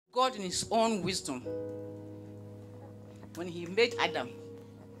God in his own wisdom, when he made Adam,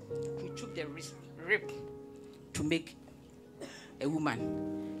 he took the rib to make a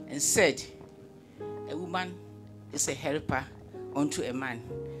woman and said, a woman is a helper unto a man.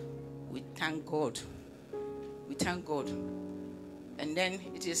 We thank God. We thank God. And then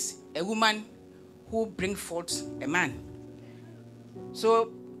it is a woman who brings forth a man.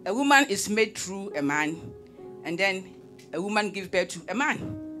 So a woman is made through a man, and then a woman gives birth to a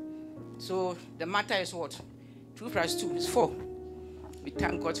man. So the matter is what? 2 plus 2 is 4. We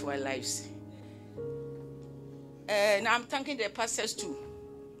thank God for our lives. And I'm thanking the pastors too,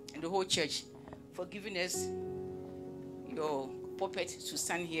 and the whole church, for giving us your puppet to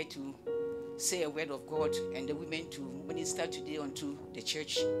stand here to say a word of God, and the women to minister today unto the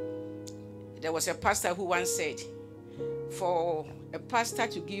church. There was a pastor who once said, for a pastor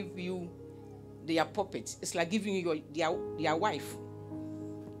to give you their puppet, it's like giving you their wife.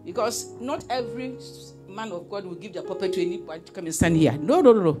 Because not every man of God will give their puppet to anyone to come and stand here.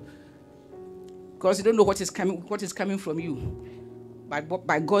 No. Because you don't know what is coming from you. But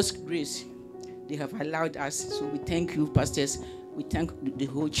by God's grace, they have allowed us. So we thank you, pastors. We thank the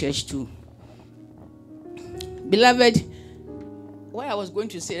whole church too. Beloved, what I was going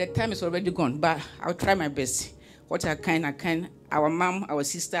to say, the time is already gone, but I'll try my best. What I can. Our mom, our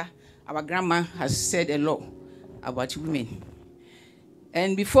sister, our grandma has said a lot about women.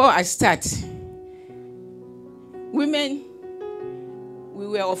 And before I start, women, we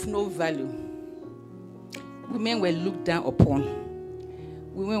were of no value. Women were looked down upon.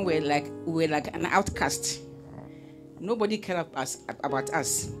 Women were like an outcast. Nobody cared about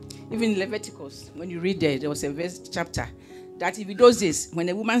us. Even in Leviticus, when you read there was a verse chapter that if in those days, when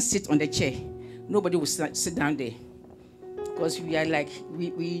a woman sits on the chair, nobody would sit down there. Because we are like,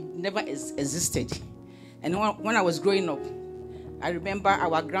 we never existed. And when I was growing up, I remember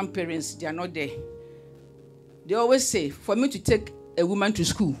our grandparents, they are not there. They always say, for me to take a woman to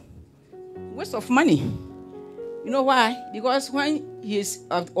school, waste of money. You know why? Because when he is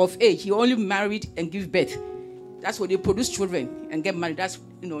of age, he only married and give birth. That's when they produce children and get married. That's,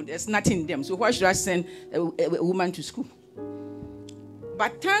 there's nothing in them. So why should I send a woman to school?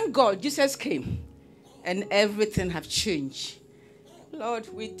 But thank God, Jesus came and everything have changed. Lord,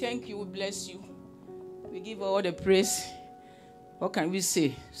 we thank you, we bless you. We give all the praise. What can we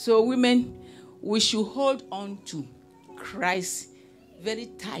say? So women, we should hold on to Christ very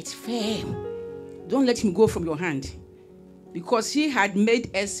tight, firm. Don't let him go from your hand. Because he had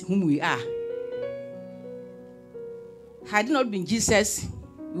made us whom we are. Had it not been Jesus,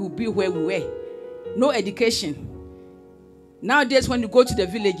 we would be where we were. No education. Nowadays, when you go to the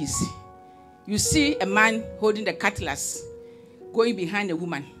villages, you see a man holding the cutlass, going behind a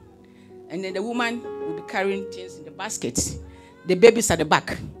woman. And then the woman will be carrying things in the basket. The baby's at the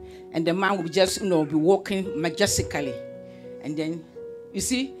back. And the man will just, be walking majestically. And then, you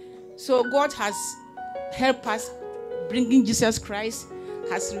see, so God has helped us, bringing Jesus Christ,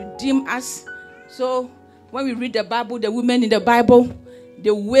 has redeemed us. So when we read the Bible, the women in the Bible,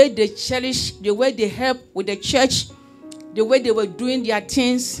 the way they cherish, the way they help with the church, the way they were doing their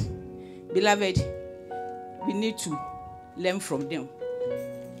things, beloved, we need to learn from them.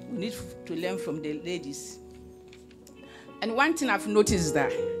 We need to learn from the ladies. And one thing I've noticed is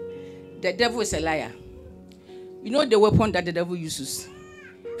that the devil is a liar. You know the weapon that the devil uses?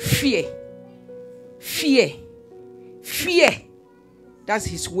 Fear. Fear. Fear. That's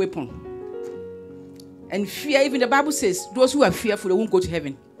his weapon. And fear, even the Bible says, those who are fearful, they won't go to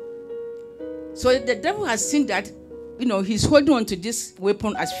heaven. So the devil has seen that, he's holding on to this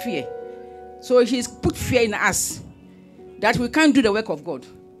weapon as fear. So he's put fear in us that we can't do the work of God.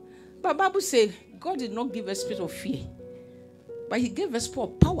 But the Bible says, God did not give us a spirit of fear, but he gave us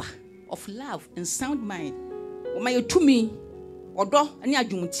power of love and sound mind.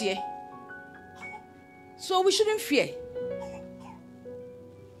 So we shouldn't fear.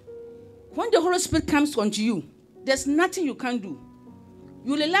 When the Holy Spirit comes unto you, there's nothing you can do.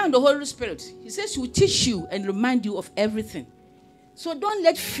 You will rely on the Holy Spirit. He says he will teach you and remind you of everything. So don't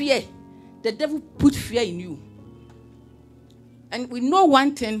let fear, the devil put fear in you. And we know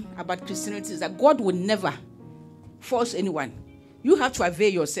one thing about Christianity is that God will never force anyone. You have to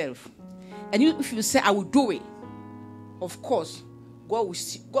avail yourself. And if you say, I will do it, of course, God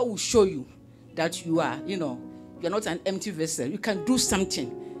will show you that you are, you're not an empty vessel. You can do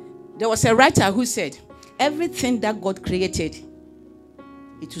something. There was a writer who said, everything that God created,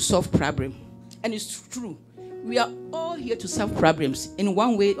 it will solve problems. And it's true. We are all here to solve problems in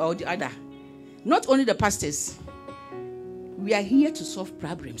one way or the other. Not only the pastors. We are here to solve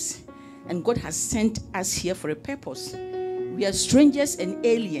problems. And God has sent us here for a purpose. We are strangers and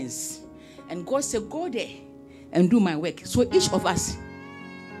aliens. And God said, go there and do my work. So each of us,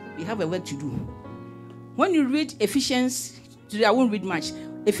 we have a work to do. When you read Ephesians, today I won't read much.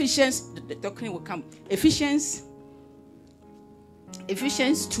 Ephesians, the talking will come. Ephesians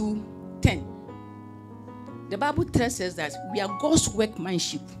 2:10. The Bible tells us that we are God's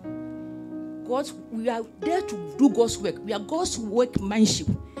workmanship. We are there to do God's work. We are God's workmanship,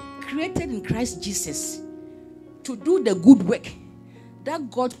 created in Christ Jesus to do the good work that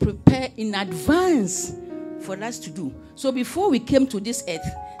God prepared in advance for us to do. So before we came to this earth,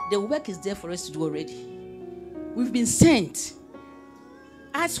 the work is there for us to do already. We've been sent.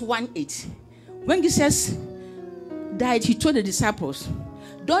 Acts 1:8. When Jesus died, he told the disciples,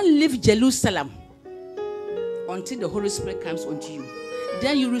 don't leave Jerusalem until the Holy Spirit comes unto you.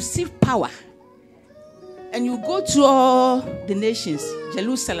 Then you receive power. And you go to all the nations,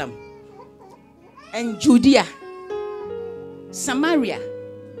 Jerusalem and Judea, Samaria,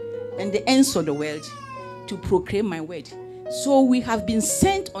 and the ends of the world to proclaim my word. So we have been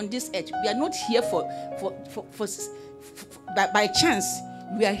sent on this earth. We are not here by chance.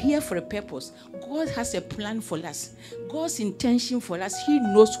 We are here for a purpose. God has a plan for us. God's intention for us. He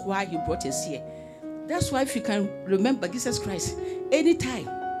knows why he brought us here. That's why if you can remember Jesus Christ, anytime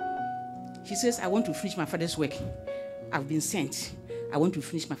he says, I want to finish my Father's work. I've been sent. I want to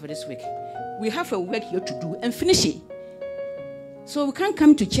finish my Father's work. We have a work here to do and finish it. So we can't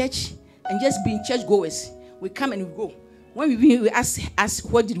come to church and just be church goers. We come and we go. When we ask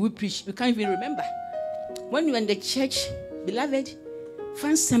what did we preach, we can't even remember. When you're in the church, beloved,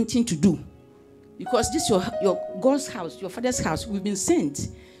 find something to do. Because this is your God's house, your Father's house. We've been sent.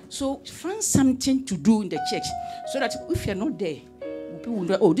 So find something to do in the church. So that if you're not there, people will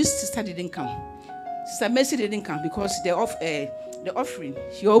know, oh, this sister didn't come. Sister Mercy didn't come because the offering,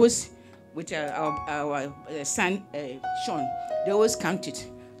 she always, with our son, Sean, they always count it.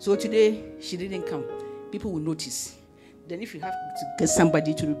 So today, she didn't come. People will notice. Then if you have to get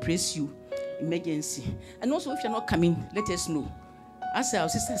somebody to replace you, emergency. And also, if you're not coming, let us know. As our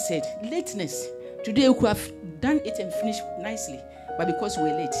sister said, lateness. Today, we could have done it and finished nicely. But because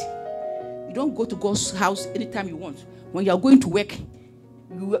we're late, you don't go to God's house anytime you want. When you are going to work,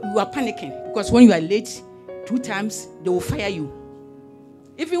 you are panicking. Because when you are late 2 times, they will fire you.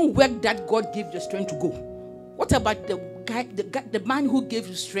 Even work that God gave the strength to go. What about the man who gave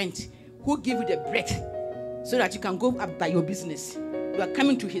you strength, who gave you the breath, so that you can go up by your business? You are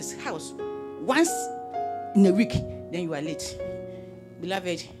coming to his house once in a week, then you are late.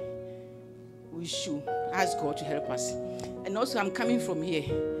 Beloved, we should ask God to help us. And also, I'm coming from here.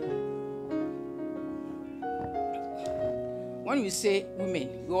 When we say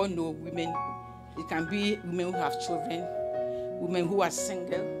women, we all know women. It can be women who have children, women who are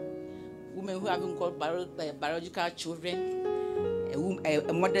single, women who haven't got biological children,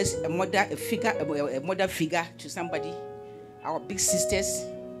 a mother figure to somebody, our big sisters,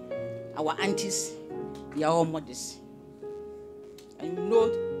 our aunties, they are all mothers. And you know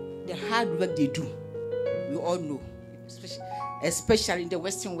the hard work they do. We all know, especially in the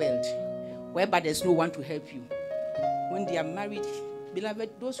Western world, whereby there's no one to help you. When they are married, beloved,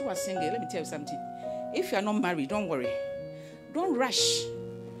 those who are single, let me tell you something. If you are not married, don't worry. Don't rush.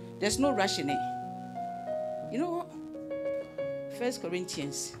 There's no rush in it. You know what? 1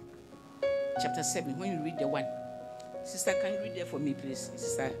 Corinthians chapter 7, when you read the 1. Sister, can you read there for me, please?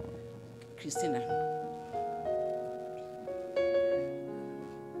 Sister Christina.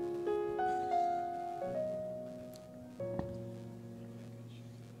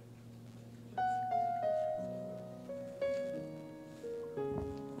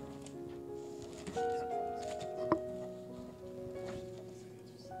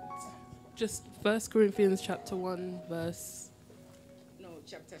 Just 1 Corinthians chapter 1 verse... No,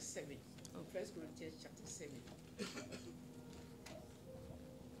 chapter 7. 1 Corinthians chapter 7.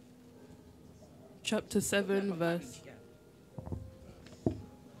 Chapter 7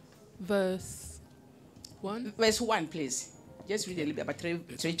 verse 1? Verse 1, please. Just read a little bit, about three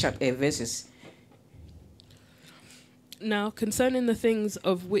verses. Now, concerning the things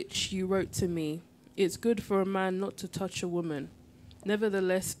of which you wrote to me, it's good for a man not to touch a woman.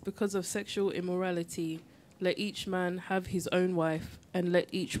 Nevertheless, because of sexual immorality, let each man have his own wife, and let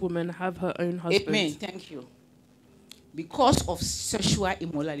each woman have her own husband. Amen. Thank you. Because of sexual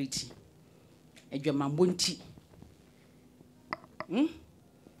immorality.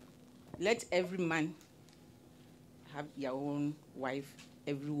 Let every man have their own wife,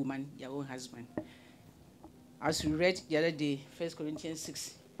 every woman their own husband. As we read the other day, 1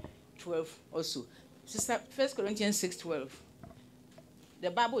 Corinthians 6:12 also. Sister, 1 Corinthians 6:12. The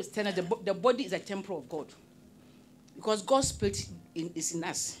Bible is telling us the body is a temple of God. Because God's spirit is in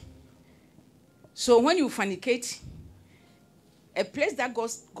us. So when you fornicate, a place that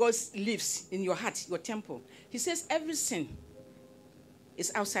God lives in your heart, your temple, he says every sin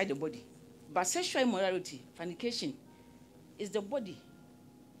is outside the body. But sexual immorality, fornication, is the body.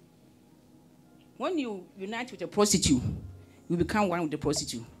 When you unite with a prostitute, you become one with the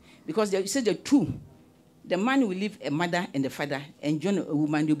prostitute. Because he says the two, the man will leave a mother and a father, and join a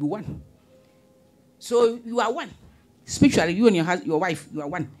woman, you'll be one. So you are one. Spiritually, you and your wife, you are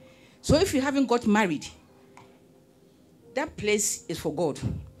one. So if you haven't got married, that place is for God.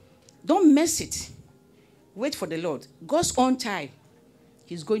 Don't mess it. Wait for the Lord. God's own time,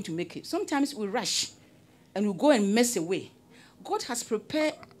 he's going to make it. Sometimes we rush and we go and mess away. God has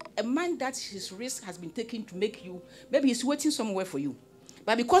prepared a man that his risk has been taken to make you. Maybe he's waiting somewhere for you.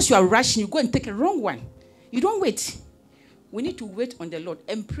 But because you are rushing, you go and take a wrong one. You don't wait. We need to wait on the Lord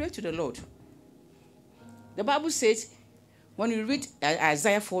and pray to the Lord. The Bible says, when we read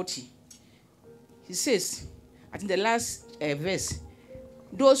Isaiah 40, he says, I think the last verse,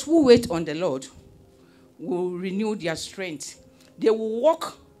 those who wait on the Lord will renew their strength. They will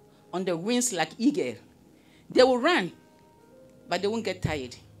walk on the wings like eagle. They will run, but they won't get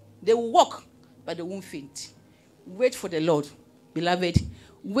tired. They will walk, but they won't faint. Wait for the Lord, beloved.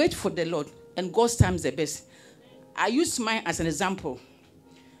 Wait for the Lord, and God's time is the best. I use mine as an example.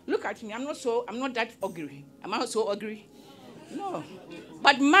 Look at me. I'm not that ugly. Am I so ugly? No.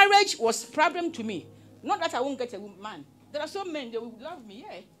 But marriage was a problem to me. Not that I won't get a man. There are some men, they will love me,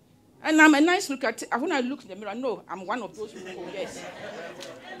 yeah. And I'm a nice look at when I look in the mirror, no, I'm one of those people, yes.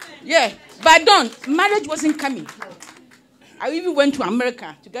 Yeah, but marriage wasn't coming. I even went to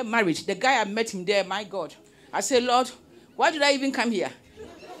America to get married. The guy I met him there, my God. I said, Lord, why did I even come here?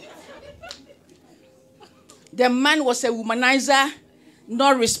 The man was a womanizer,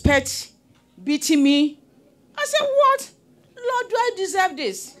 no respect, beating me. I said, what? Lord, do I deserve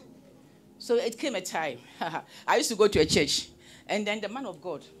this? So it came a time. I used to go to a church. And then the man of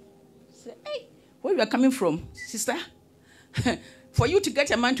God said, hey, where you are coming from, sister? For you to get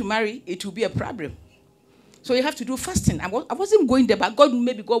a man to marry, it will be a problem. So you have to do fasting. I wasn't going there, but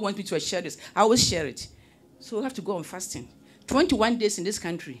maybe God wants me to share this. I always share it. So you have to go on fasting. 21 days in this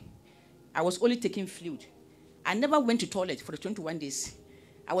country, I was only taking fluid. I never went to toilet for the 21 days.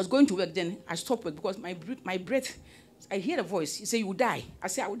 I was going to work, then I stopped work because my breath, I hear a voice. He said, you will die. I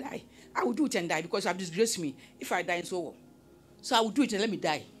said, I will die. I will do it and die because you have disgraced me. If I die, it's over. So I will do it and let me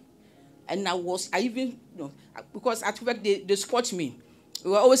die. And because at work they support me.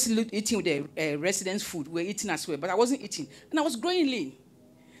 We were always eating with the residence food. We were eating as well, but I wasn't eating. And I was growing lean.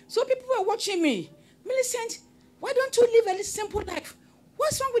 So people were watching me. Millicent, why don't you live a simple life?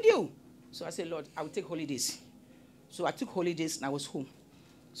 What's wrong with you? So I said, Lord, I will take holidays. So I took holidays and I was home.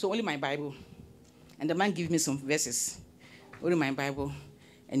 So only my Bible. And the man gave me some verses. Only my Bible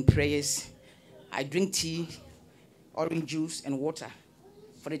and prayers. I drink tea, orange juice, and water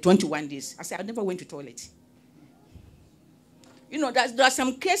for the 21 days. I said, I never went to toilet. You know, there are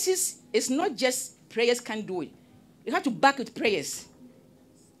some cases, it's not just prayers can't do it. You have to back with prayers.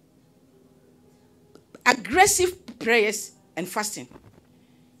 Aggressive prayers and fasting.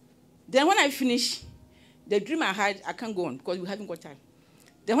 Then when I finish, the dream I had, I can't go on because we haven't got time.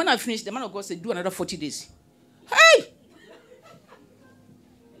 Then when I finish, the man of God said, do another 40 days. Hey!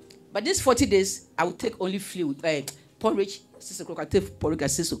 But these 40 days, I will take only fluid, porridge, 6 o'clock. I take porridge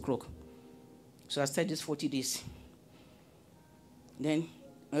at 6 o'clock. So I started these 40 days. Then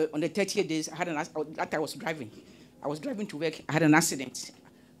on the 30th days, I was driving. I was driving to work. I had an accident.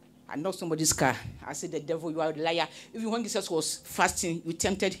 I knocked somebody's car. I said, the devil, you are a liar. Even when Jesus was fasting, you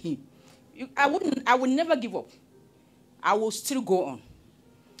tempted him. I would never give up. I will still go on.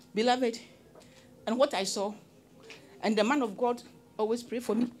 Beloved, and what I saw, and the man of God always pray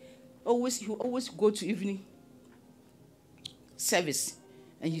for me. He always go to evening service,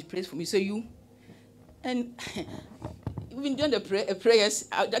 and he prays for me. So and even during the prayers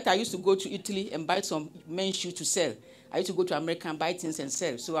that I used to go to Italy and buy some men's shoes to sell. I used to go to America and buy things and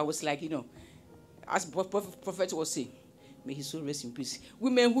sell. So I was like, as prophet was saying, may his soul rest in peace.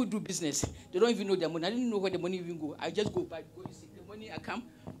 Women who do business, they don't even know their money. I didn't know where the money even go. I just go buy. You see, the money I come,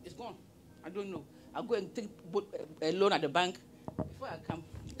 it's gone. I don't know. I go and take a loan at the bank. Before I come,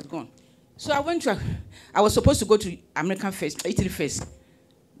 it's gone. So I was supposed to go to Italy first.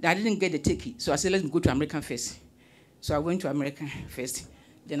 I didn't get the ticket. So I said, let's go to America first. So I went to America first.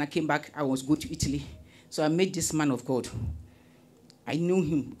 Then I came back. I was going to Italy. So I met this man of God. I knew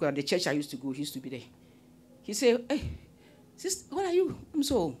him because at the church I used to go, he used to be there. He said, hey, sister, what are you?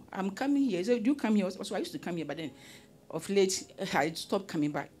 I'm coming here. He said, do you come here? So I used to come here, but then of late, I stopped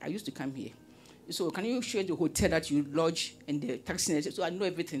coming back. I used to come here. So can you share the hotel that you lodge and the taxi? So I know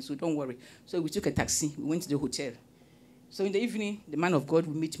everything, so don't worry. So we took a taxi. We went to the hotel. So in the evening, the man of God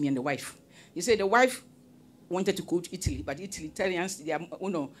will meet me and the wife. He said the wife wanted to go to Italy, but Italians, they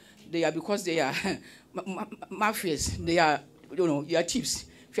are because they are mafias. They are, you are thieves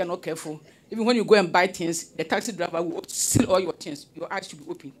if you are not careful. Even when you go and buy things, the taxi driver will steal all your things. Your eyes should be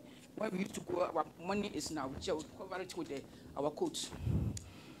open. When we used to go, our money is now. We will cover it with our coats.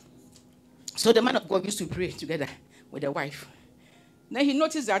 So the man of God used to pray together with the wife. Then he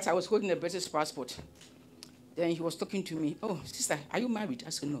noticed that I was holding a British passport. Then he was talking to me. Oh, sister, are you married? I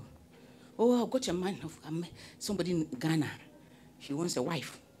said, no. Oh, I've got a man, somebody in Ghana. She wants a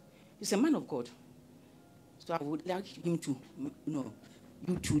wife. He's a man of God. So I would like him to, you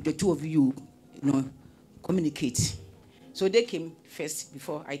two, the two of you, communicate. So they came first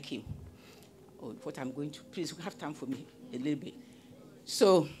before I came. Oh, what I'm going to, please have time for me a little bit.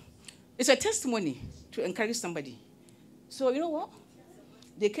 So it's a testimony to encourage somebody. So you know what?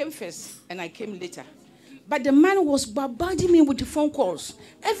 They came first and I came later. But the man was bombarding me with the phone calls.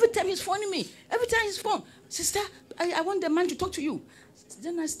 Every time he's phoning me. Every time he's phone. Sister, I want the man to talk to you.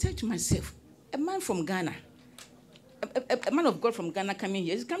 Then I said to myself, a man from Ghana, a man of God from Ghana coming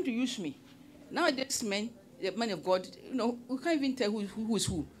here, he's come to use me. Nowadays, men, the man of God, we can't even tell who is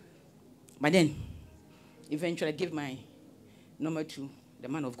who. But then, eventually, I gave my number to the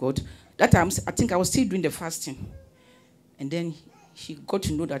man of God. That time, I think I was still doing the fasting. And then he got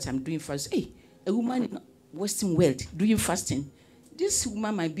to know that I'm doing fast. Hey, a woman in Western world doing fasting. This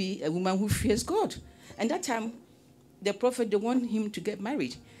woman might be a woman who fears God. And that time, the prophet, they want him to get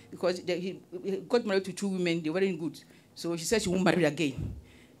married because he got married to two women. They weren't good. So she said she won't marry again.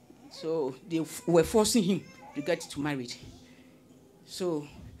 So they were forcing him to get to married. So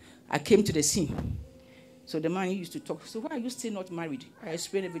I came to the scene. So the man used to talk. So why are you still not married? I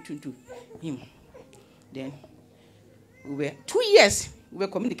explained everything to him. Then we were 2 years we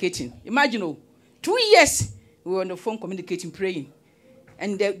were communicating. Imagine, 2 years we were on the phone communicating, praying.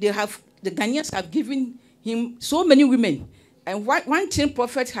 And the Ghanaians have given him so many women. And one thing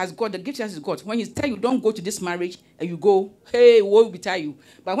prophet has got, the gift has got, when he tell you don't go to this marriage and you go, hey, woe betide you.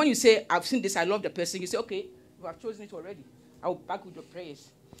 But when you say, I've seen this, I love the person, you say, okay, you have chosen it already. I will back with your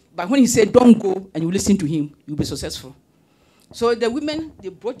prayers. But when he said, don't go, and you listen to him, you'll be successful. So the women, they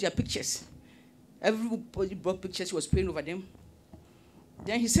brought their pictures. Everybody brought pictures. He was praying over them.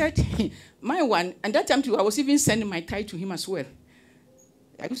 Then he said, my one, and that time too, I was even sending my tithe to him as well.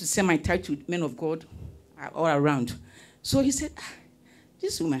 I used to send my tithe to men of God all around. So he said,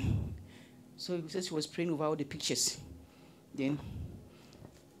 this woman. So he said she was praying over all the pictures. Then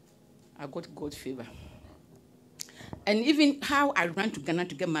I got God's favor. And even how I ran to Ghana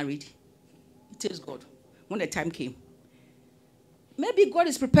to get married, it tells God when the time came. Maybe God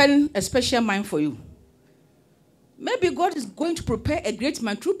is preparing a special man for you. Maybe God is going to prepare a great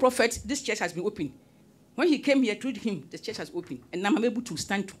man. Through prophet, this church has been open. When he came here, through him, the church has opened. And now I'm able to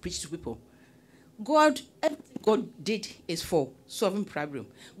stand to preach to people. Everything God did is for solving problem.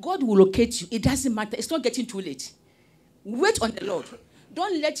 God will locate you. It doesn't matter. It's not getting too late. Wait on the Lord.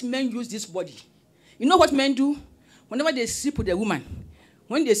 Don't let men use this body. You know what men do? Whenever they sleep with a woman,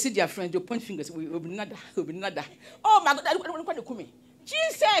 when they see their friends, they point fingers. Oh my God,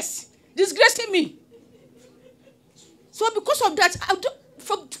 Jesus, disgracing me. So because of that,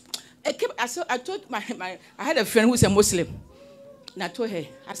 I told I had a friend who's a Muslim. And I told her,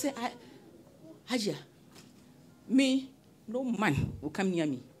 I said, Hajia, no man will come near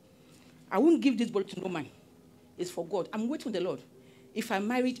me. I won't give this body to no man. It's for God. I'm waiting on the Lord. If I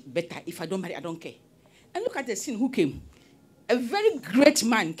married, better. If I don't marry, I don't care. And look at the scene who came. A very great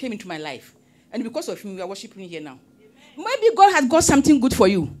man came into my life. And because of him, we are worshiping here now. Maybe God has got something good for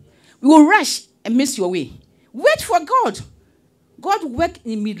you. We will rush and miss your way. Wait for God. God works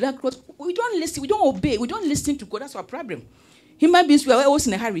in miracles. We don't listen. We don't obey. We don't listen to God. That's our problem. Human beings, we are always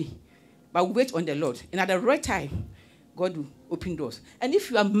in a hurry. But wait on the Lord. And at the right time, God will open doors. And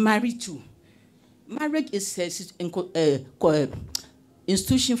if you are married too, marriage is an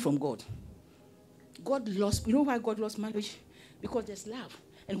institution from God. God lost. You know why God lost marriage? Because there's love.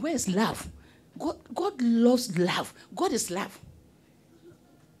 And where is love? God loves love. God is love.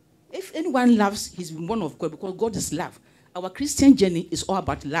 If anyone loves, he's one of God because God is love. Our Christian journey is all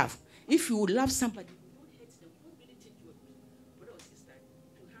about love. If you love somebody, don't hate them. Don't really think you are brother or sister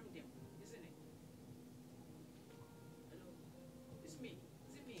to harm them, isn't it? Hello? It's me.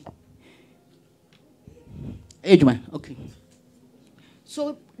 Is it me? Edgeman, okay.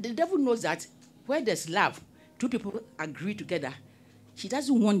 So the devil knows that where there's love, two people agree together. He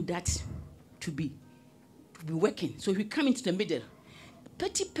doesn't want that to be working. So he come into the middle.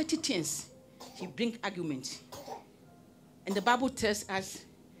 Petty things. he brings argument. And the Bible tells us,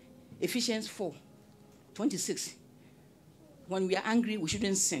 Ephesians 4:26, when we are angry, we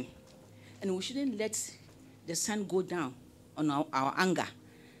shouldn't sin. And we shouldn't let the sun go down on our anger.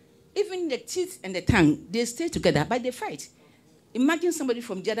 Even the teeth and the tongue, they stay together, but they fight. Imagine somebody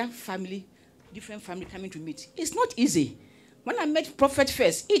from the other family, different family coming to meet. It's not easy. When I met Prophet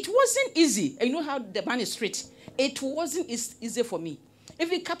first, it wasn't easy. And you know how the man is straight. It wasn't easy for me.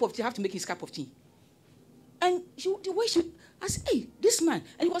 Every cup of tea, I have to make his cup of tea. And the way I said, hey, this man.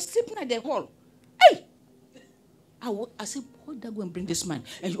 And he was sleeping at the hall. Hey! I said, why did I go and bring this man?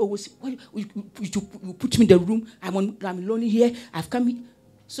 And you always, why you put him in the room. I'm lonely here. I've come here.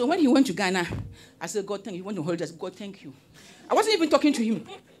 So when he went to Ghana, I said, God, thank you. He went to holidays. God, thank you. I wasn't even talking to him.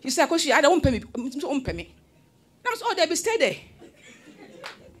 He said, Koshi, I don't pay me. Don't pay me. I was, they'll be stay there.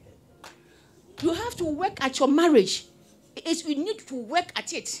 You have to work at your marriage. You need to work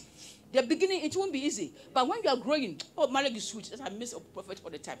at it. The beginning, it won't be easy. But when you are growing, marriage is sweet. I miss a prophet all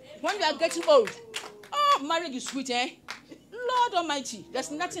the time. When you are getting old, marriage is sweet, eh? Lord Almighty,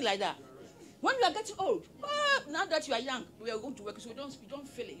 there's nothing like that. When you are getting old, now that you are young, we are going to work, so you don't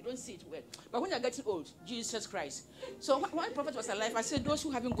feel it, you don't see it well. But when you are getting old, Jesus Christ. So when prophet was alive, I said, those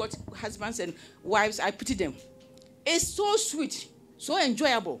who haven't got husbands and wives, I pity them. It's so sweet, so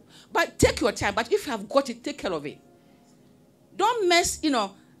enjoyable. But take your time. But if you have got it, take care of it. Don't mess, when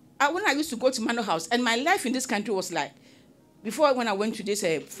I used to go to Manor House, and my life in this country was like, before when I went to this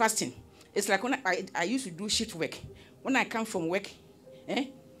fasting, it's like when I used to do shift work. When I come from work,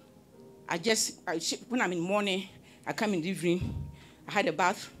 when I'm in the morning, I come in the evening, I had a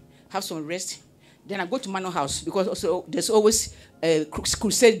bath, have some rest. Then I go to Manor House because also there's always a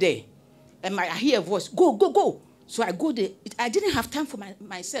crusade there. And I hear a voice, go, go, go. So I go there. I didn't have time for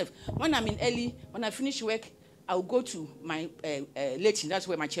myself. When I'm in early, when I finish work, I'll go to my Latin. That's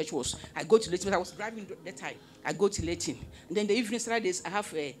where my church was. I go to Latin, but I was driving that time. I go to Latin. And then the evening Saturdays, I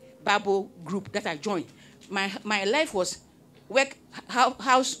have a Bible group that I join. My life was work,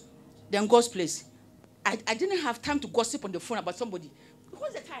 house, then God's place. I didn't have time to gossip on the phone about somebody. What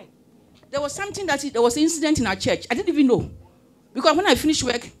was the time? There was an incident in our church. I didn't even know. Because when I finish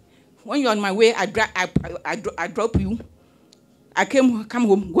work, when you're on my way, I drop you. I come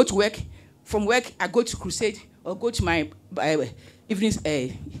home, go to work. From work, I go to crusade or go to my evening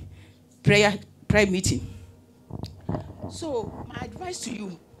prayer meeting. So my advice to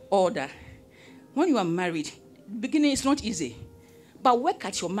you all that when you are married, the beginning is not easy, but work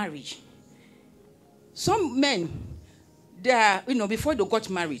at your marriage. Some men, they are, before they got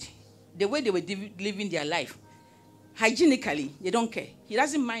married, the way they were living their life, hygienically, they don't care. He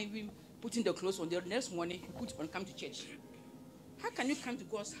doesn't mind even putting the clothes on. The next morning, he puts on, come to church. How can you come to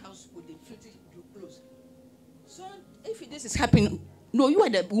God's house with the filthy clothes? So if this is happening, no, you are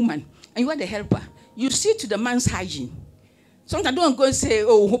the woman and you are the helper. You see to the man's hygiene. Sometimes don't go and say,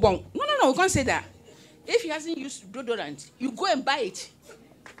 oh, no, we can't say that. If he hasn't used deodorant, you go and buy it.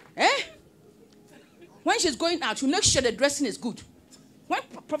 When she's going out, you make sure the dressing is good. When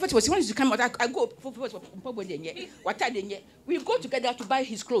prophet was when she come out, I go. We go together to buy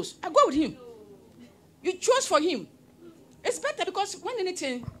his clothes. I go with him. You choose for him. It's better because when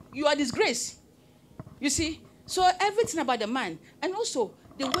anything, you are disgraced. You see? So everything about the man, and also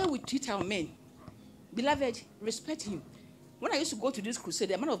the way we treat our men. Beloved, respect him. When I used to go to this crusade,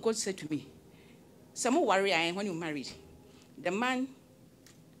 the man of God said to me, some warrior when you married, the man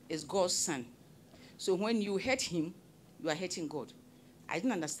is God's son. So when you hurt him, you are hurting God. I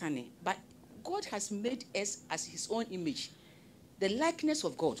didn't understand it. But God has made us as his own image, the likeness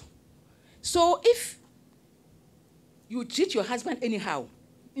of God. So if you treat your husband anyhow,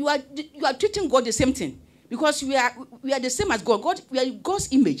 you are treating God the same thing. Because we are the same as God. We are God's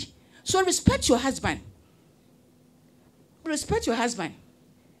image. So respect your husband. Respect your husband.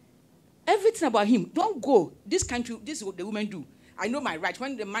 Everything about him. Don't go. This country, this is what the women do. I know my right.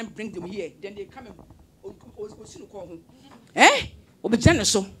 When the man brings them here, then they come and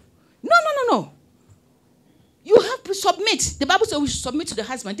No. You have to submit. The Bible says we should submit to the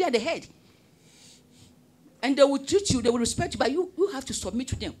husband. They are the head. And they will treat you, they will respect you, but you have to submit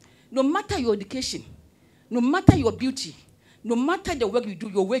to them. No matter your education, no matter your beauty, no matter the work you do,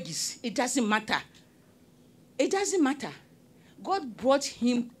 your wages, it doesn't matter. It doesn't matter. God brought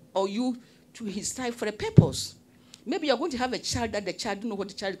him or you to his life for a purpose. Maybe you're going to have a child that the child don't know what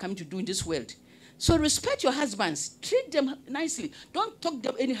the child is coming to do in this world. So respect your husbands. Treat them nicely. Don't talk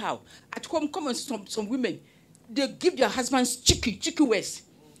them anyhow. At home, come on, some women, they give their husbands cheeky words.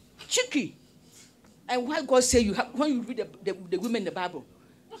 Cheeky. And why God say you have, when you read the women in the Bible,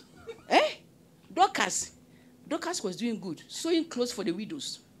 Dorcas was doing good, sewing clothes for the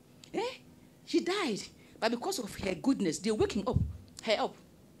widows. She died. But because of her goodness, they wake him up, her up.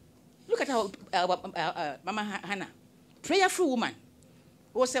 Look at our Mama Hannah. Prayerful woman.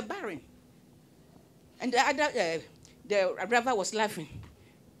 Was a barren. And the other, the brother was laughing.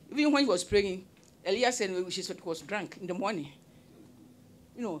 Even when he was praying, Elias said she was drunk in the morning.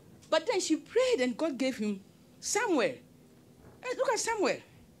 You know. But then she prayed and God gave him Samuel. Look at Samuel,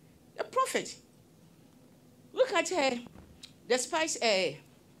 the prophet. Look at her, the spice,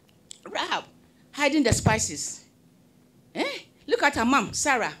 Rahab, hiding the spices. Look at her mom,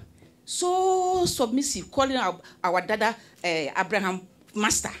 Sarah, so submissive, calling our dada Abraham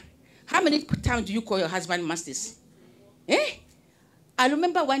master. How many times do you call your husband masters? I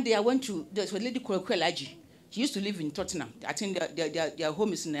remember one day I went to, there's a lady called Kwelaji. She used to live in Tottenham. I think their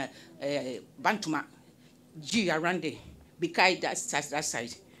home is in Bantuma, around there. Bikai, that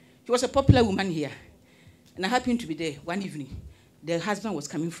side. She was a popular woman here. And I happened to be there one evening. The husband was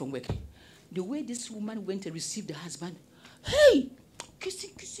coming from work. The way this woman went to receive the husband, hey,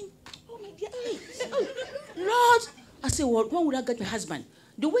 kissing. Oh, my dear, hey. Oh, Lord. I said, well, when would I get my husband?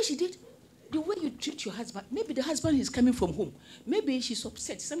 The way she did, the way you treat your husband, maybe the husband is coming from home. Maybe she's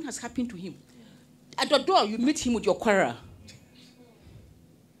upset. Something has happened to him. At the door, you meet him with your quarrel.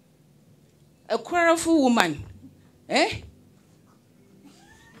 A quarrelful woman.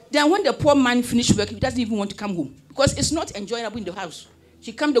 Then when the poor man finished work, he doesn't even want to come home. Because it's not enjoyable in the house.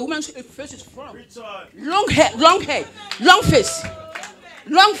 She comes, the woman's face is front. Long hair, long face.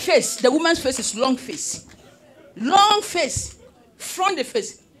 Long face. The woman's face is long face. Long face. Front the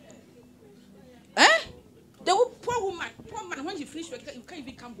face. The poor man, when she finished work, you can't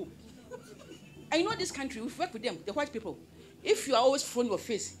even come home. I know this country, we've worked with them, the white people. If you are always front your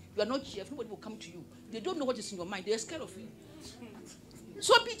face, you are not cheerful, nobody will come to you. They don't know what is in your mind. They are scared of you.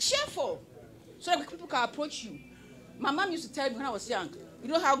 So be cheerful, so that people can approach you. My mom used to tell me when I was young, you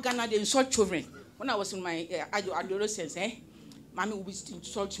know how Ghana, they insult children. When I was in my adolescence, mommy would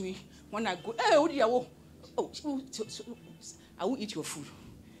insult me. When I go, hey, what do you I won't eat your food.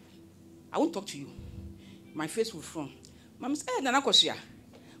 I won't talk to you. My face will frown. Mom said, hey, Nana Kosia,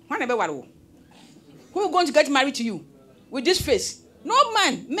 who is going to get married to you with this face? No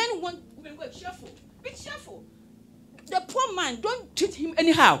man. Men want women to be cheerful. Be cheerful. The poor man, don't treat him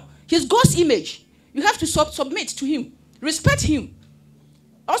anyhow. He's God's image. You have to submit to him. Respect him.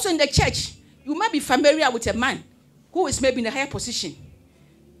 Also in the church, you might be familiar with a man who is maybe in a higher position.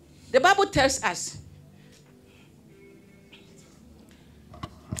 The Bible tells us.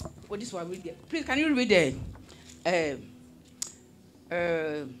 Well, this one read there. Please, can you read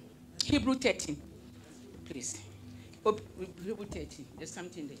Hebrew 13? Please. Hebrew 13. There's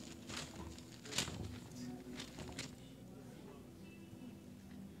something there.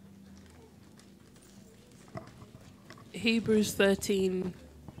 Hebrews 13.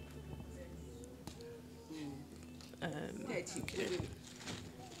 13.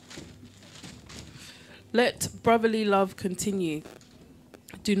 Let brotherly love continue.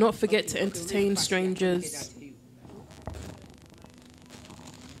 Do not forget to entertain strangers.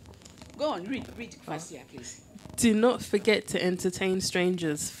 Go on, read fast here, please. Do not forget to entertain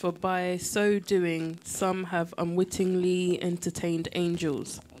strangers, for by so doing, some have unwittingly entertained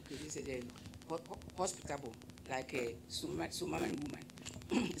angels. Okay, this is hospitable, like a Sumaman woman.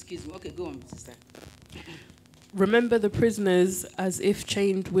 Excuse me. Okay, go on, sister. Remember the prisoners as if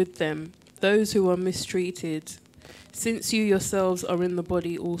chained with them, those who are mistreated, since you yourselves are in the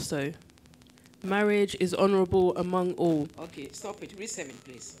body also. Marriage is honorable among all. Okay, stop it. Read 7,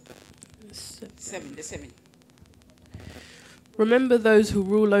 please. 7. Remember those who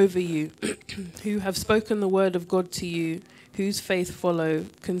rule over you, who have spoken the word of God to you, whose faith follow,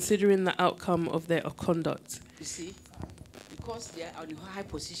 considering the outcome of their conduct. You see, because they are in a high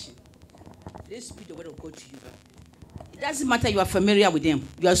position, they speak the word of God to you. It doesn't matter you are familiar with them.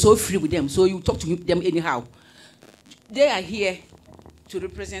 You are so free with them, so you talk to them anyhow. They are here to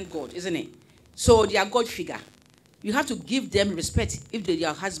represent God, isn't it? So they are God figure. You have to give them respect. If they are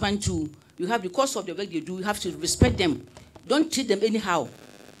your husband too, you have, because of the work they do, you have to respect them. Don't treat them anyhow.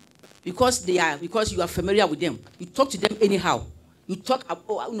 Because you are familiar with them. You talk to them anyhow. You talk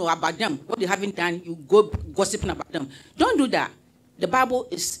about them. What they haven't done, you go gossiping about them. Don't do that. The Bible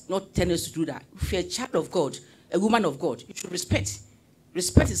is not telling us to do that. If you're a child of God, a woman of God, you should respect.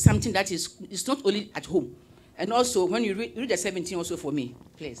 Respect is something that is not only at home. And also, when you read the 17 also for me,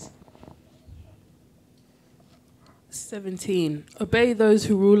 please. 17. Obey those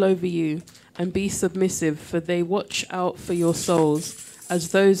who rule over you, and be submissive, for they watch out for your souls,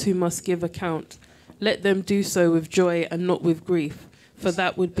 as those who must give account. Let them do so with joy and not with grief, for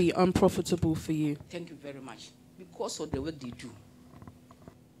that would be unprofitable for you. Thank you very much. Because of the work they do,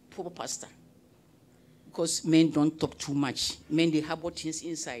 poor pastor, Because men don't talk too much. Men, they harbor things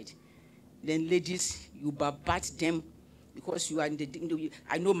inside. Then ladies, you barbat them because you are in the,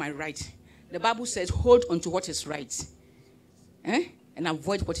 I know my right. The Bible says, hold on to what is right. And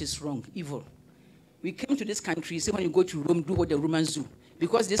avoid what is wrong, evil. We came to this country, say when you go to Rome, do what the Romans do.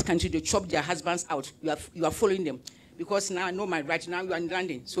 Because this country, they chop their husbands out. You are following them. Because now I know my right, now you are in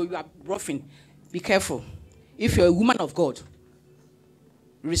London, so you are roughing. Be careful. If you're a woman of God,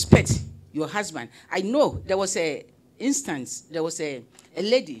 respect your husband. I know there was a instance, there was a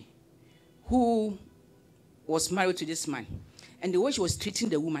lady who was married to this man. And the way she was treating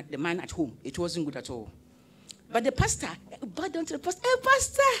the man at home, it wasn't good at all. But the pastor, bowed down to the pastor, hey,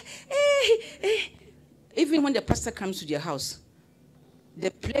 pastor, hey. Even when the pastor comes to their house,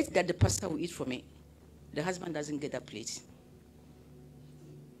 the plate that the pastor will eat from it, the husband doesn't get that plate.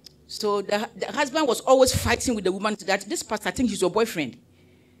 So the husband was always fighting with the woman that this pastor, I think he's your boyfriend.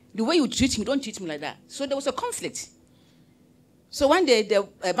 The way you treat him, don't treat him like that. So there was a conflict. So one day, the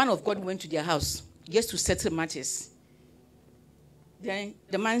man of God went to their house just to settle matters. Then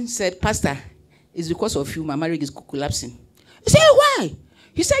the man said, Pastor, it's because of you my marriage is collapsing. He said, why?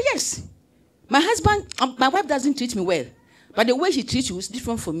 He said, yes. My husband, my wife doesn't treat me well. But the way she treats you is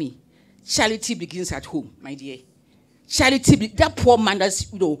different from me. Charity begins at home, my dear. Charity, that poor man, that's,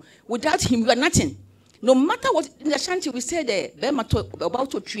 without him, you are nothing. No matter what, in the shanty, we say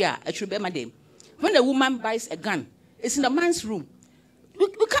about to tria, when a woman buys a gun, it's in the man's room.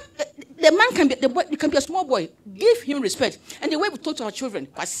 The man can be, the boy can be a small boy. Give him respect. And the way we talk to our children,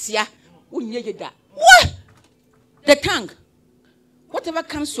 what? The tongue. Whatever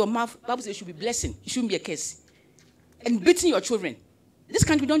comes to your mouth, the Bible says it should be blessing. It shouldn't be a curse. And beating your children. This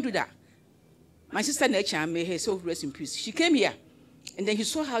country don't do that. My sister Necha, may her soul rest in peace. She came here, and then he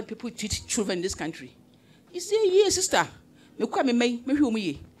saw how people treat children in this country. He said, yes, sister.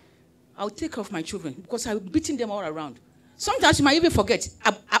 I'll take care of my children because I'm beating them all around. Sometimes you might even forget.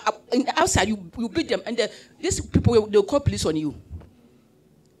 Outside, you beat them, and these people, they'll call police on you.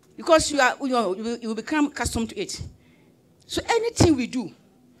 Because you become accustomed to it. So anything we do,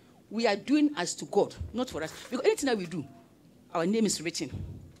 we are doing as to God, not for us. Because anything that we do, our name is written.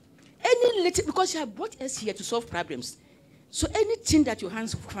 Because you have brought us here to solve problems. So anything that your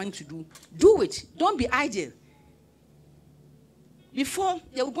hands are trying to do it. Don't be idle. Before,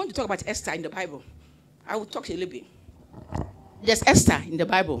 they were going to talk about Esther in the Bible. I will talk a little bit. There's Esther in the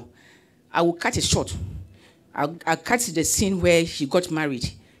Bible. I will cut it short. I'll cut the scene where she got married.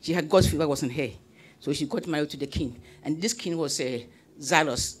 She had God's favor was on her. So she got married to the king. And this king was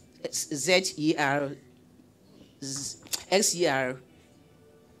Zeros. Zeros.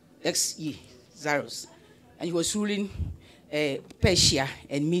 Zeros. And he was ruling Persia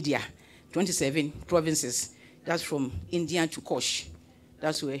and Media, 27 provinces. That's from India to Kosh.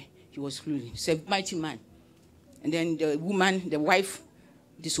 That's where he was ruling. He's a mighty man. And then the woman, the wife,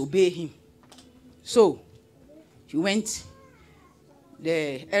 disobeyed him. So he went.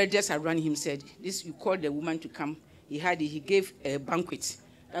 The elders around him said, "This you call the woman to come." He gave a banquet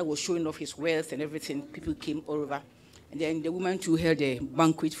that was showing off his wealth and everything. People came all over. And then the woman too held a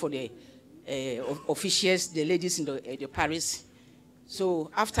banquet for the officials, the ladies in the Paris. So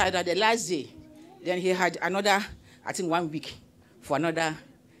after that, the last day, then he had another, I think 1 week, for another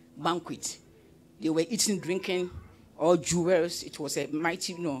banquet. They were eating, drinking, all jewels. It was a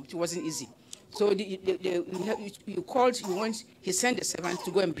mighty, it wasn't easy. So he sent the servant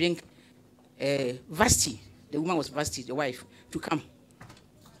to go and bring Vasti. The woman was Vasti, the wife, to come.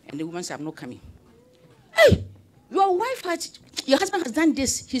 And the woman said, I'm not coming. Hey, your husband has done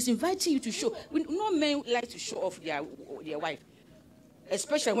this. He's inviting you to show. No men like to show off their wife.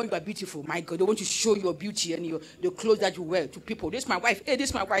 Especially when you are beautiful. My God, they want to show your beauty and the clothes that you wear to people. This is my wife. Hey, this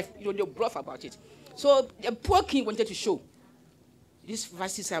is my wife. They'll bluff about it. So the poor king wanted to show. This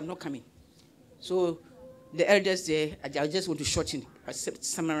Vasti said, I'm not coming. So the elders there, I just want to shorten,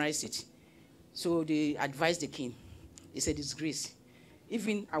 summarize it. So they advised the king. They said, disgrace.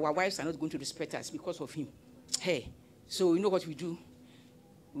 Even our wives are not going to respect us because of him. Hey, so you know what we do?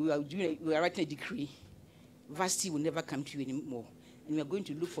 We are writing a decree. Vasti will never come to you anymore. And we are going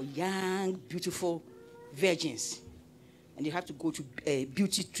to look for young, beautiful virgins. And they have to go to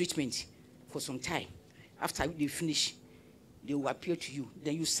beauty treatment for some time. After they finish, they will appear to you.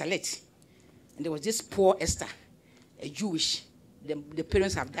 Then you select. And there was this poor Esther, a Jewish. The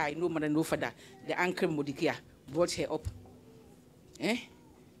parents have died, no mother, no father. The uncle Mordecai brought her up.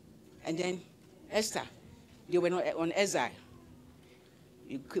 And then Esther, they were on exile.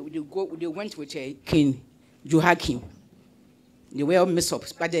 They went with King Jehoiakim. They were all messed up.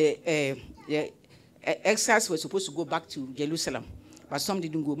 But the exiles were supposed to go back to Jerusalem. But some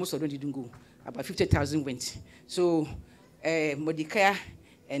didn't go. Most of them didn't go. about 50,000 went. So Mordecai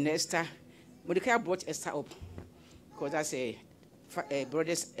and Esther, Mordecai brought Esther up because that's a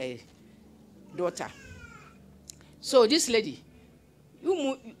brother's daughter. So this lady,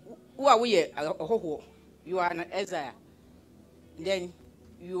 who are we? You are an Isaiah. Then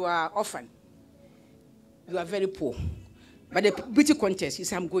you are orphan. You are very poor. But the beauty contest, he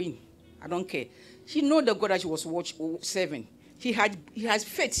said, I'm going. I don't care. She know the God that she was serving. He has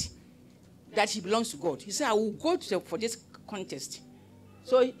faith that he belongs to God. He said, I will go for this contest.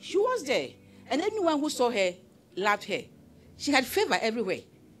 So she was there. And anyone who saw her loved her. She had favor everywhere.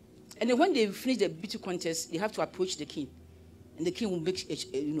 And then when they finish the beauty contest, they have to approach the king. And the king will make,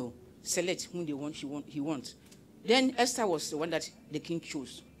 select whom he wants. Then Esther was the one that the king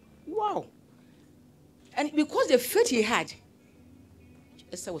chose. Wow. And because the faith he had,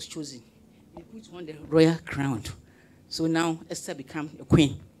 Esther was chosen. He put on the royal crown. So now Esther became a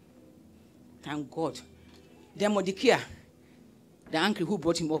queen. Thank God. Then Mordecai, the uncle who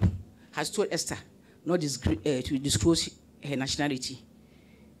brought him up, has told Esther not to disclose her nationality.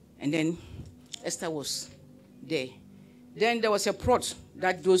 And then Esther was there. Then there was a plot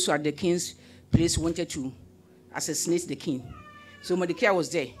that those who are the king's place wanted to assassinate the king. So Mordecai was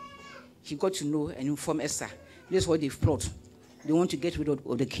there. He got to know and inform Esther. This is what they've plot. They want to get rid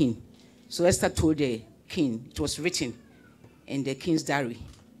of the king. So Esther told the king, it was written in the king's diary,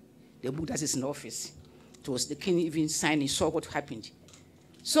 the book that is in the office. It was the king even signed, he saw what happened.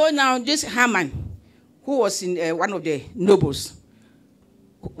 So now this Haman, who was in one of the nobles,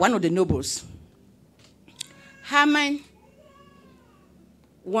 Haman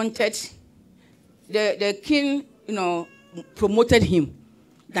wanted, the king, promoted him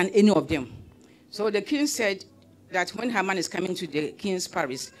than any of them. So the king said that when Haman is coming to the king's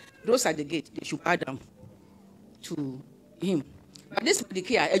palace, those at the gate, they should bow down to him. But this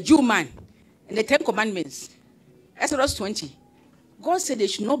Mordecai, a Jew man, in the 10 Commandments, Exodus 20, God said they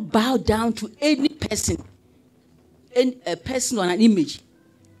should not bow down to any person, a person or an image.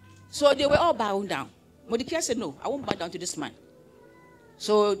 So they were all bowing down. Mordecai said, no, I won't bow down to this man.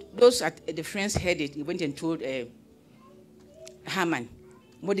 So those at the friends heard it. He went and told Haman,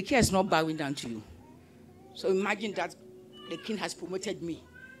 Mordecai is not bowing down to you. So imagine that the king has promoted me,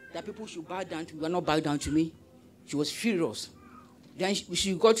 that people should bow down to me. You are not bow down to me. She was furious. Then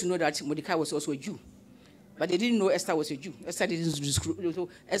she got to know that Mordecai was also a Jew. But they didn't know Esther was a Jew. Esther didn't. So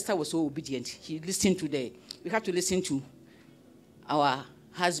Esther was so obedient. He listened to we have to listen to our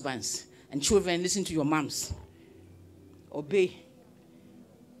husbands and children. Listen to your moms. Obey.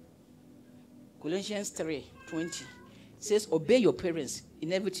 Colossians 3:20 says, obey your parents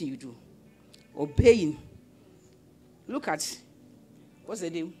in everything you do. Obeying. Look at, what's the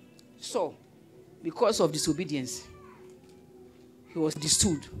name? Saul, because of disobedience, he was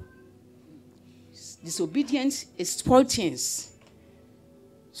destroyed. Disobedience is spoil things.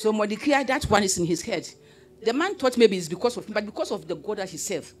 So Mordecai, that one is in his head. The man thought maybe it's because of him, but because of the God that he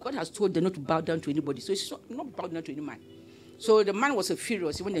served. God has told them not to bow down to anybody. So he's not bow down to any man. So the man was so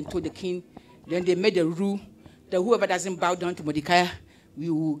furious. He went and told the king. Then they made a rule that whoever doesn't bow down to Mordecai, we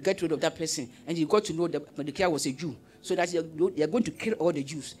will get rid of that person. And he got to know that Mordecai was a Jew. So that they are going to kill all the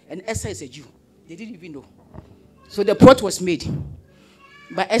Jews. And Esther is a Jew. They didn't even know. So the plot was made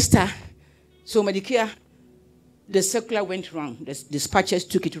by Esther. So Mordecai, the circular went around. The dispatchers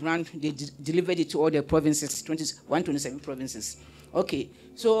took it around. They delivered it to all the provinces, 127 provinces. Okay,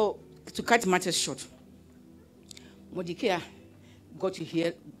 so to cut matters short, Mordecai got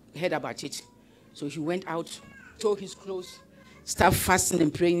to heard about it. So he went out, tore his clothes, started fasting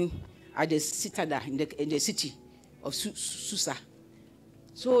and praying at the citadel in the city of Susa.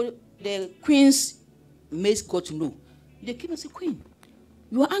 So the queen's maids got to know. They came and said, Queen,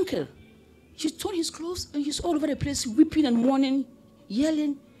 your uncle, she tore his clothes and he's all over the place, weeping and mourning,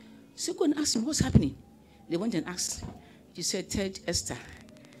 yelling. So go and ask him what's happening. They went and asked. She said, tell Esther,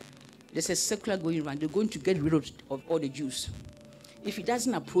 there's a circular going around. They're going to get rid of all the Jews. If he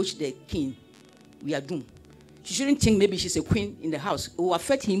doesn't approach the king, we are doomed. She shouldn't think maybe she's a queen in the house. It will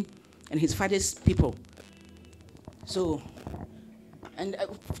affect him and his father's people. So, and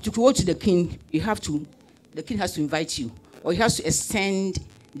to go to the king, the king has to invite you. Or he has to extend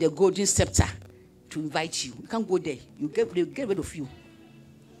the golden scepter to invite you. You can't go there. They'll get rid of you.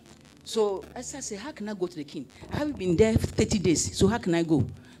 So Esther said, how can I go to the king? I haven't been there for 30 days, so how can I go?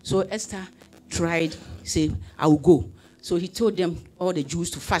 So Esther tried, say, I will go. So he told them, all the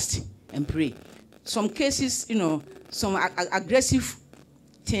Jews, to fast and pray. Some cases, some aggressive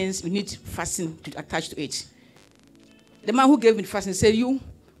things, you need fasting to attach to it. The man who gave me fasting said,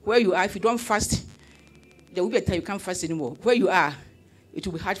 where you are, if you don't fast, there will be a time you can't fast anymore. Where you are, it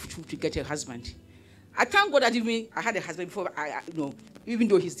will be hard to get a husband. I thank God that even I had a husband before, even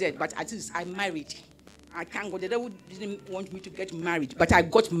though he's dead, but at least I married. I thank God the devil didn't want me to get married, but I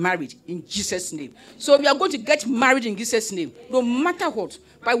got married in Jesus' name. So we are going to get married in Jesus' name, no matter what.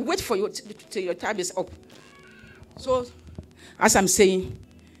 But wait for till your time is up. So, as I'm saying,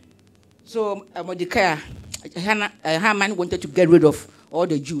 so Mordecai, Haman wanted to get rid of all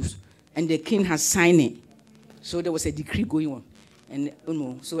the Jews, and the king has signed it. So there was a decree going on, and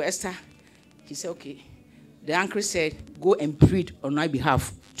so Esther, he said, okay. The uncle said, go and plead on my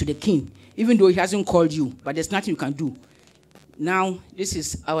behalf to the king, even though he hasn't called you, but there's nothing you can do. Now,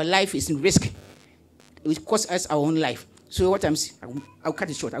 our life is in risk. It will cost us our own life. So what I'm saying, I'll cut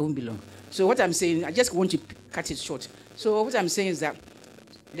it short, I won't be long. So what I'm saying, I just want to cut it short. So what I'm saying is that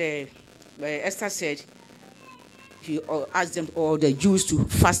Esther said, he asked them, all the Jews, to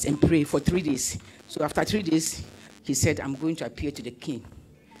fast and pray for 3 days. So after 3 days, he said, I'm going to appear to the king.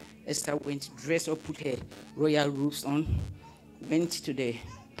 Esther went, dressed up, put her royal robes on, went to the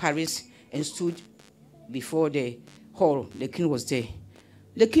palace and stood before the hall. The king was there.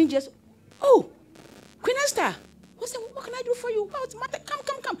 The king just, oh, Queen Esther, what can I do for you? What's the matter?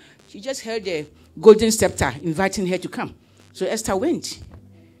 Come. She just held the golden scepter, inviting her to come. So Esther went.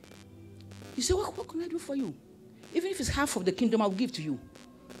 He said, what can I do for you? Even if it's half of the kingdom, I'll give to you.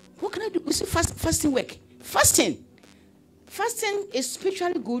 What can I do? You see, fasting work. Fasting is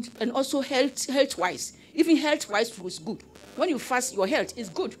spiritually good and also health-wise. Even health-wise, it's good. When you fast, your health is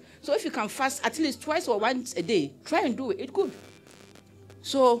good. So if you can fast at least twice or once a day, try and do it. It's good.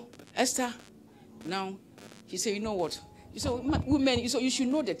 So Esther, now, she said, you know what? You said, women, you should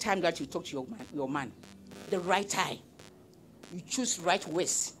know the time that you talk to your man. The right time. You choose right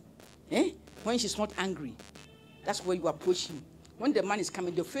words. When she's not angry, that's where you approach him. When the man is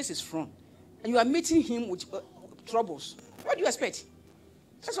coming, the face is front. And you are meeting him with troubles. What do you expect?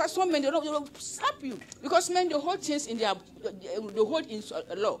 That's why some men, they don't slap you. Because men, they hold things in their, they hold in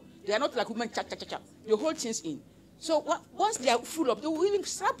a law. They are not like women, cha. They hold things in. So once they are full up, they will even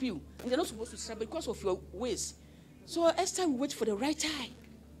slap you. And they're not supposed to slap because of your ways. So Esther will wait for the right time.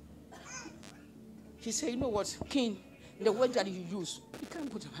 He said, you know what, king, the word that you use, you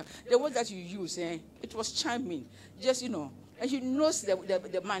can't put the word that you use, it was charming. Just, and he knows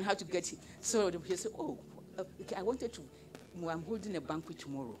the man how to get it. So he said, okay, I wanted to, I'm holding a banquet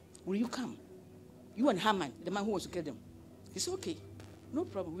tomorrow. Will you come? You and Haman, the man who wants to get them. He said, okay, no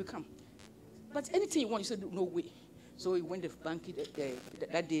problem, we'll come. But anything you want, he said, no way. So he went to the banquet,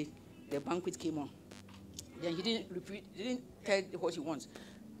 that day, the banquet came on. Then he didn't repeat, he didn't tell what he wants.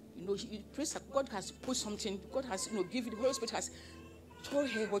 He prays that God has put something, God has, given, the Holy Spirit has told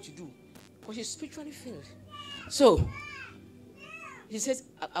her what to do. Because she's spiritually filled. So, he says,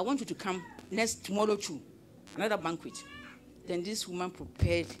 I want you to come tomorrow too, another banquet. Then this woman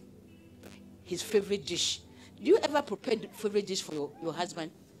prepared his favorite dish. Do you ever prepare the favorite dish for your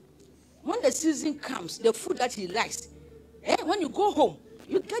husband? When the season comes, the food that he likes, when you go home,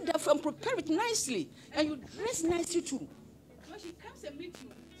 you get that from, prepare it nicely, and you dress nicely too. When she comes and meets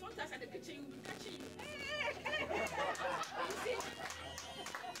you, sometimes at the kitchen, you will be catching you.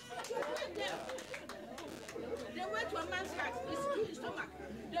 The way to a man's heart is through his stomach.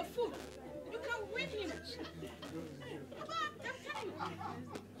 The food, you can win him.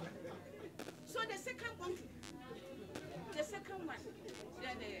 So the second one, the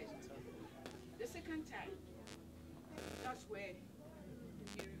second time, that's where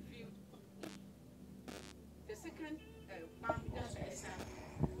he revealed. The second that's where Esther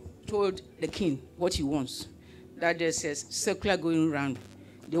told the king what he wants. That there says, circular going around.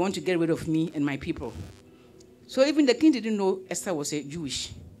 They want to get rid of me and my people. So even the king didn't know Esther was a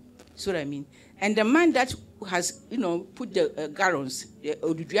Jewish. So what I mean. And the man that has, put the gallons, the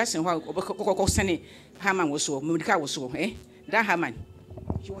Haman was so, Mordecai was so, that Haman,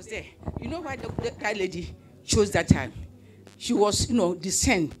 she was there. You know why that lady chose that time? She was,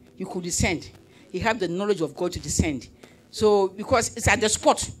 descend. You could descend. He had the knowledge of God to descend. So, because it's at the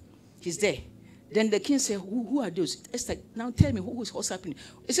spot, he's there. Then the king said, who are those? Esther, now tell me what's happening.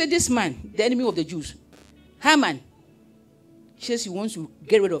 He said, this man, the enemy of the Jews, Haman, says he wants to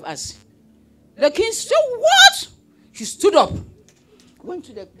get rid of us. The king said, what? She stood up, went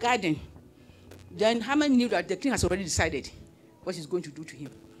to the garden. Then Haman knew that the king has already decided what he's going to do to him.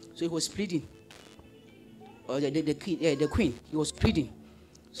 So he was pleading. Or the queen, he was pleading.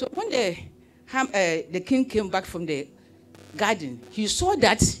 So when the king came back from the garden, he saw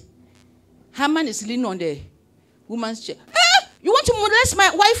that Haman is leaning on the woman's chair. You want to molest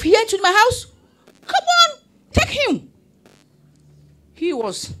my wife here to my house? Come on, take him. He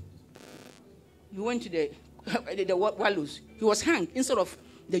went to the the wallows. He was hanged instead of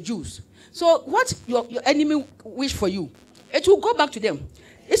the Jews. So what your enemy wish for you, it will go back to them.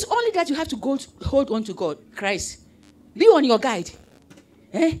 It's only that you have to hold on to God, Christ. Be on your guide.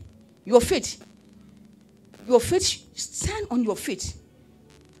 Your faith. Your faith, stand on your faith.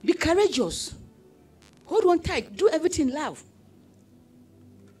 Be courageous. Hold on tight. Do everything in love.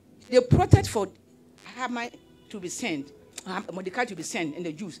 They protest for Haman to be sent. Mordecai to be sent, and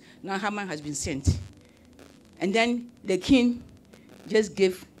the Jews. Now Haman has been sent. And then the king just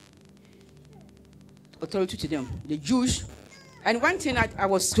gave authority to them, the Jews. And one thing I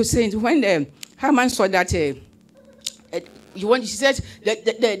was saying, when Haman saw that, she said,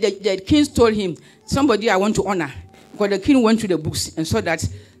 the king told him, somebody I want to honor. Because the king went to the books and saw that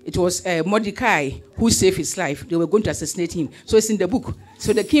it was Mordecai who saved his life. They were going to assassinate him. So it's in the book.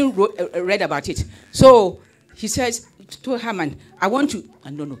 So the king read about it. So he says to Haman, I want to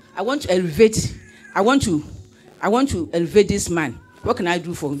elevate this man. What can I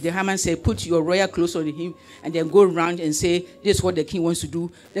do for him? The Haman said, put your royal clothes on him and then go around and say, this is what the king wants to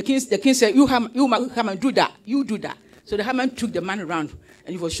do. The king said, you Haman, do that. You do that. So the Haman took the man around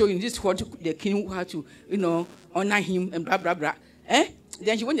and he was showing this is what the king had to, honor him and blah, blah, blah.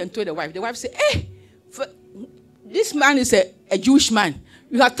 Then he went and told the wife. The wife said, this man is a Jewish man.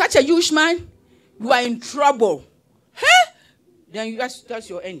 You have touched a Jewish man, you are in trouble. Then that's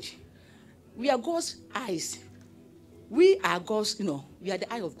your end. We are God's eyes. We are God's, we are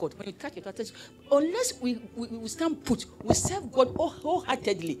the eye of God. When you touch it, unless we stand put, we serve God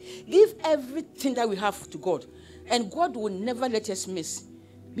wholeheartedly. Give everything that we have to God. And God will never let us miss.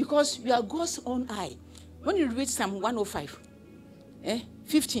 Because we are God's own eye. When you read Psalm 105,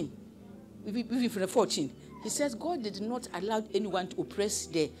 15, even from 14, he says God did not allow anyone to oppress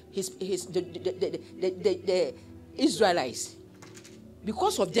the Israelites.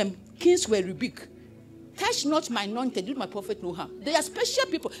 Because of them, kings were rebuked. Touch not my anointed, do my prophet no harm. They are special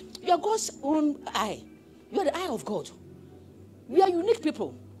people. You are God's own eye. You are the eye of God. We are unique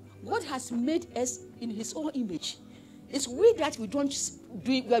people. God has made us in his own image. It's we that we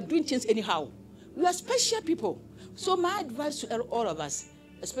are doing things anyhow. We are special people. So my advice to all of us,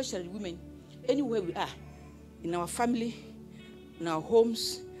 especially women, anywhere we are, in our family, in our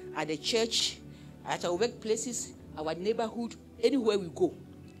homes, at the church, at our workplaces, our neighborhood, anywhere we go,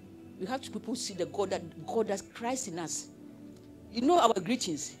 we have to people see the God has Christ in us. You know our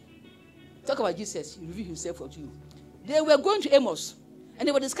greetings. Talk about Jesus. He revealed himself to you. They were going to Amhurst and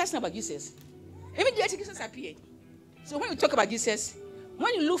they were discussing about Jesus. Immediately Jesus appeared. So when you talk about Jesus,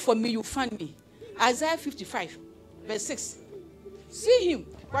 when you look for me, you find me. Isaiah 55, verse 6. See him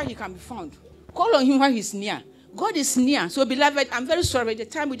where he can be found. Call on him while he's near. God is near. So beloved, I'm very sorry. The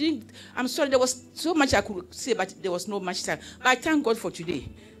time I'm sorry, there was so much I could say, but there was no much time. But I thank God for today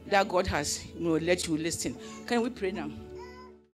that God has let you listen. Can we pray now?